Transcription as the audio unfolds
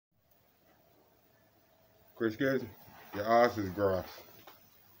Chris kids, your ass is grass.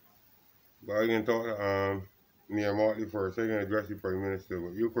 But I can talk to me and Marty first. I can address you Prime Minister.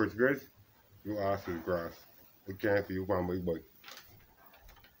 But you Chris kids, your ass is grass. I can't see you from my bike.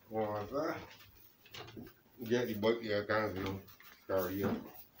 What's that? Get the bike here, I can't see you. Sorry, yeah.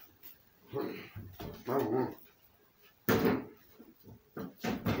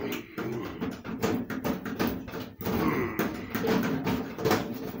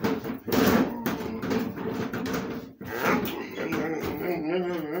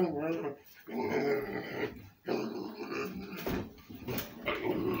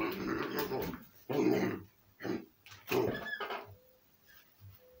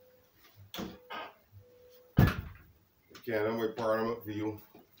 Okay, I'm going to Parliament for you.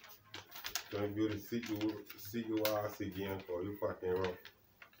 Don't do the see you ass again for you fucking wrong.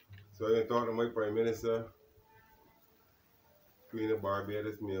 So I can talk to my Prime Minister, Queen of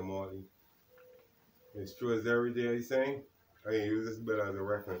Barbados, me and Marty. It's true as everything he's saying. I can use this bill as a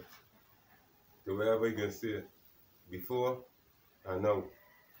reference to wherever you can see it. Before, and now,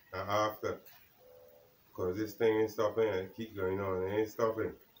 and after. Because this thing ain't stopping and it keep going on. It ain't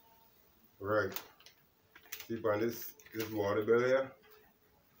stopping. Right. See on this water bill here.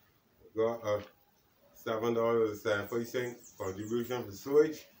 Got a $7.75 contribution for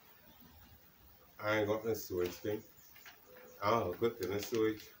sewage. I ain't got no sewage thing. I don't hook up to no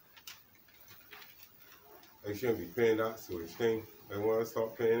sewage. I shouldn't be paying that sewage thing. I want to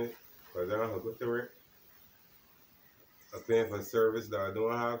stop paying it because I don't hook up to it. I'm paying for a service that I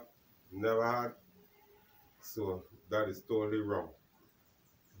don't have, never had. So that is totally wrong.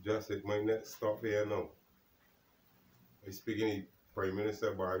 Just it might not stop here now. I'm speaking to Prime Minister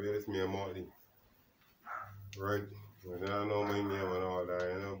of Barbados, me and Marty. Right? And I know my name and all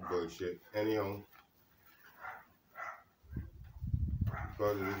that, you know, bullshit. Anyhow,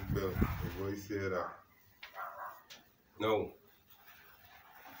 because of this bill, is what he said that. No.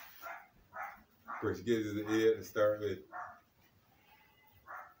 Chris gives us the air to start with.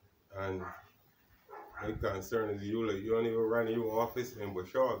 And my concern is you don't even run your office in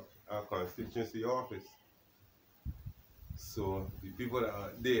Bouchard, our constituency office. So the people that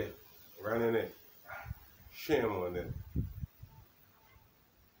are there running it, shame on them.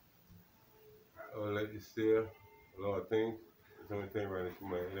 I would like to say a lot of things. There's something running through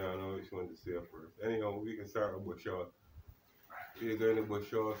my head. I don't know which one to say first. Anyhow, we can start with Bouchard. We were going to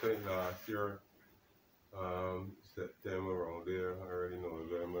Bouchard, I think last year, September around there. I already know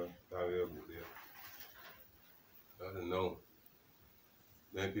November, down there. I don't know.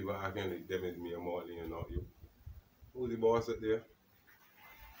 Many people acting like them is me and Martin and not you. Who's the boss up there?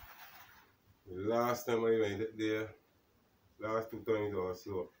 The last time I went up there, last 2 times or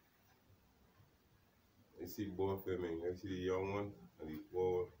so, I see both of them. I see the young one and the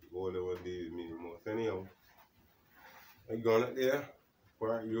older one there with me the most. Anyhow, I gone up there,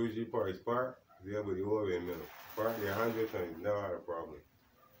 park usually Paris Park, there by the old way mill. Park there 100 times, never had a problem.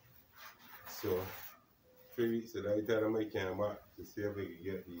 So 3 weeks ago, I tell them I came back to see if I could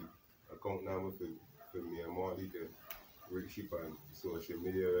get the account number for me and Marty to reach up on social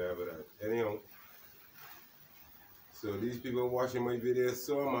media or whatever that. Anyhow, so these people watching my videos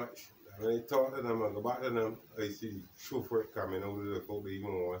so much that when I talk to them and go back to them, I see the truth for it coming out of the folk they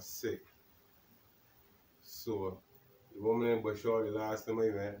even want sick. So the woman in Bouchard, the last time I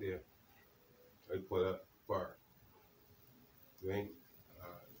went there, I put up park. Right?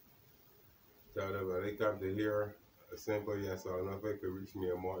 Tell them when they come to hear a simple yes or no, if they could reach me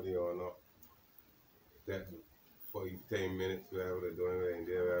a Marty or not. That for 10 minutes, whatever they're doing, and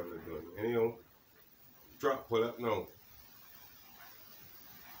there, whatever they're doing. Anyhow, truck pull up now.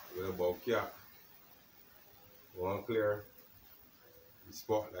 With a bulk cap. One clear. The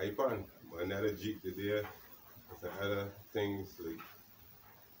spot light on. Another Jeep today. Some other things like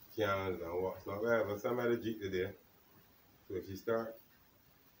cans and what's not whatever. Some other Jeep today. So if she start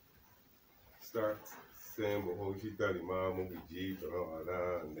saying but how she tell the mom will be Jeep and all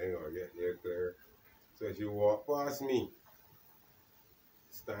that and then I'll get there clear. So she walk past me,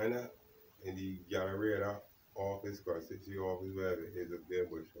 stand up in the gallery of that office, constituency office where it is up there,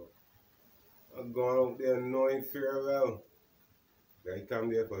 but I'm going out there knowing farewell. I come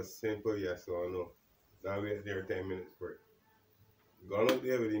there for a simple yes or no. Now wait there 10 minutes for it. Gone out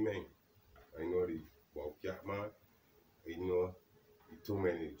there with the man. I know the bobcat man. I know the 2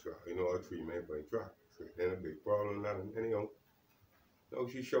 men in the truck. I know a 3 men for the truck. So then a big problem now. Anyhow, now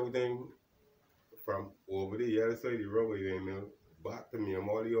she showed them from over the other side of the roadway then back to me. I'm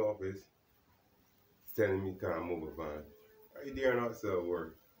out of the office telling me can't move a van. I dare not sell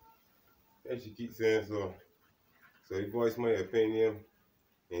work. And she keeps saying so. So he voiced my opinion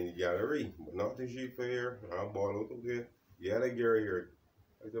in the gallery, but not the sheep for here. I'm ball out of there. Yeah, the girl here.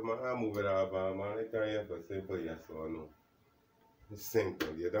 I said, man, I move it out, man. I can't have a simple yes or no. It's simple.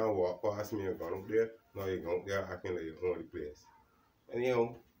 You don't walk past me and go up there. No, you go up there acting like your only place.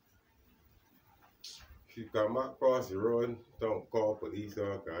 Anyhow, she come back across the road, don't call police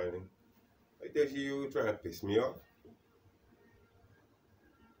or anything. I think she was trying to piss me off.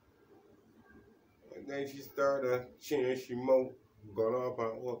 And then she started changing she mouth, gone up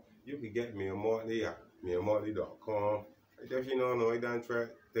and oh, you could get me a Motley at meamotley.com. I think she know I done try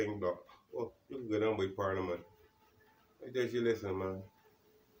thing but oh, you can go down by Parliament. I think she listen, man.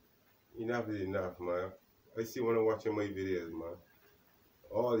 Enough is enough, man. I see when I'm watching my videos, man.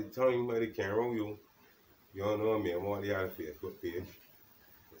 All the time, man, they can't run you. You don't know me, I'm on the other Facebook page.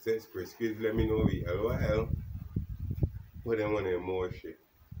 It says Chris Kids, let me know the LOL. Put them on their more shit.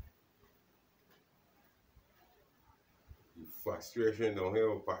 The frustration down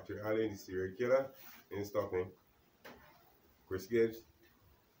here with Patrick Allen, the serial killer, ain't stopping. Chris Gibbs,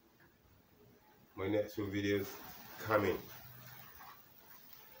 my next two videos coming.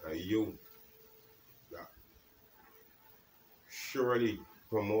 And you, that surely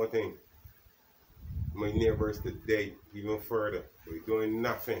promoting my neighbors today even further. We're doing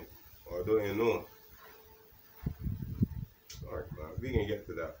nothing or doing no. Alright, man, we can get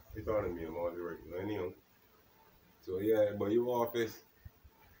to that. It's on me, I'm all the right, anyhow. So yeah, but your office,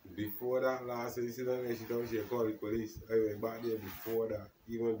 before that last incident, she told she called the police. I went back there before that,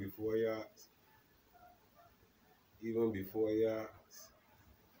 even before you asked,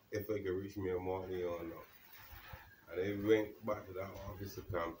 if I could reach me a money or not. And I went back to that office to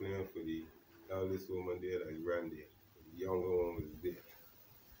complain for the eldest woman there that ran there. The younger one was there.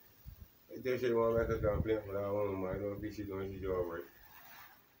 I tell she want to make a complaint for that woman, I don't think she's doing her job right.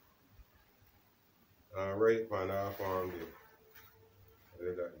 Right upon our farm there.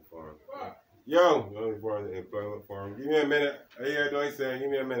 I got the farm. Yo, on the farm, the employment farm. Give me a minute. I hear it doing saying,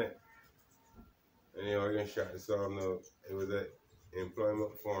 give me a minute. And you know, I didn't shot this off now. It was at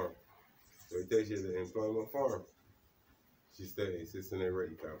employment farm. So it takes you to the employment farm. She stayed insisting they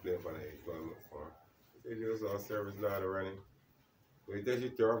ready to complain about the employment farm. It takes you to our service ladder running. So it takes you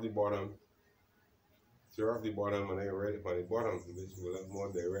to off the bottom. Tear off the bottom and they ready for the bottom. So this will look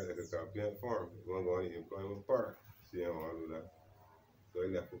more direct like a complaint farm. You want to go on the employment park. She don't want to do that. So I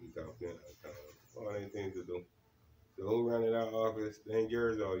left with the complaint account. All anything to do. So who ran in that office? They ain't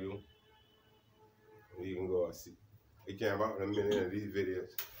yours or you. You can go and see. It came out in a minute of these videos.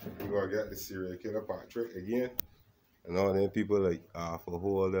 You're gonna get the serial killer Patrick again. And all them people like for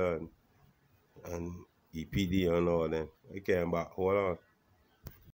Holder and EPD and all them. It came back, hold on.